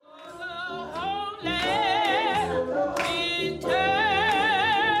let me turn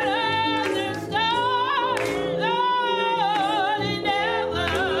the star, Lord, he never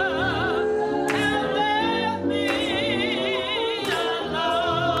have left me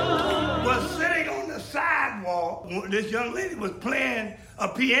alone. Was sitting on the sidewalk when this young lady was playing a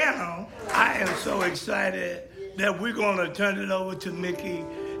piano. I am so excited that we're going to turn it over to Miki,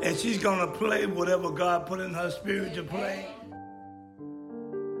 and she's going to play whatever God put in her spirit to play.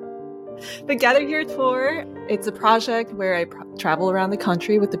 The Gather Here Tour, it's a project where I travel around the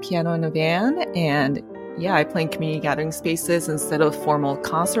country with the piano in a van, and I play in community gathering spaces instead of formal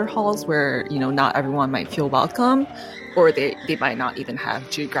concert halls where, not everyone might feel welcome, or they might not even have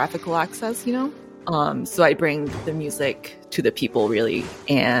geographical access, So I bring the music to the people, really,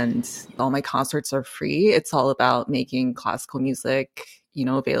 and all my concerts are free. It's all about making classical music,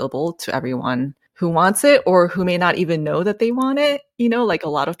 available to everyone who wants it or who may not even know that they want it. Like a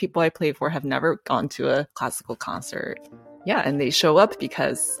lot of people I play for have never gone to a classical concert. Yeah, and they show up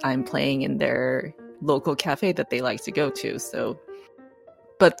because I'm playing in their local cafe that they like to go to.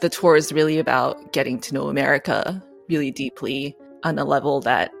 But the tour is really about getting to know America really deeply on a level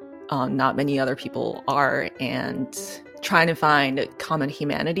that not many other people are, and trying to find common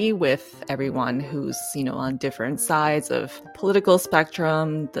humanity with everyone who's, on different sides of the political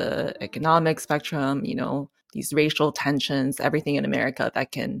spectrum, the economic spectrum, these racial tensions, everything in America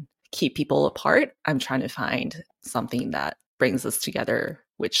that can keep people apart. I'm trying to find something that brings us together,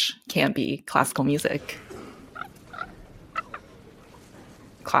 which can be classical music.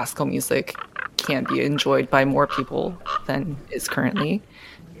 Classical music can be enjoyed by more people than is currently.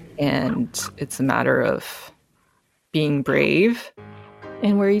 And it's a matter of being brave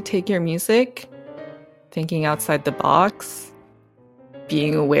in where you take your music, thinking outside the box,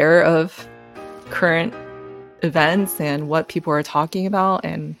 being aware of current events and what people are talking about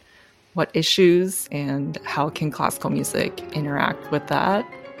and what issues and how can classical music interact with that.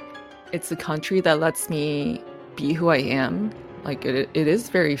 It's a country that lets me be who I am. Like it is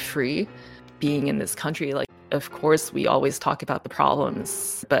very free being in this country. Like, of course, we always talk about the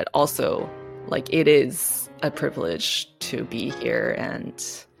problems, but also it is a privilege to be here and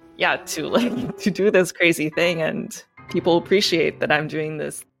to do this crazy thing, and people appreciate that I'm doing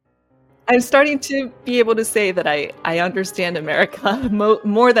this. I'm starting to be able to say that I understand America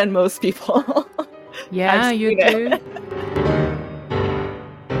more than most people. Yeah, you do.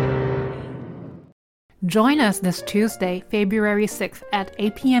 Join us this Tuesday, February 6th at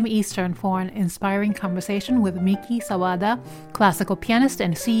 8 p.m. Eastern for an inspiring conversation with Miki Sawada, classical pianist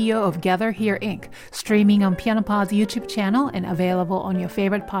and CEO of Gather Here Inc., streaming on PianoPod's YouTube channel and available on your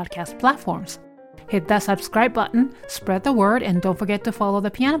favorite podcast platforms. Hit that subscribe button, spread the word, and don't forget to follow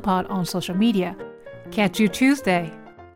the PianoPod on social media. Catch you Tuesday.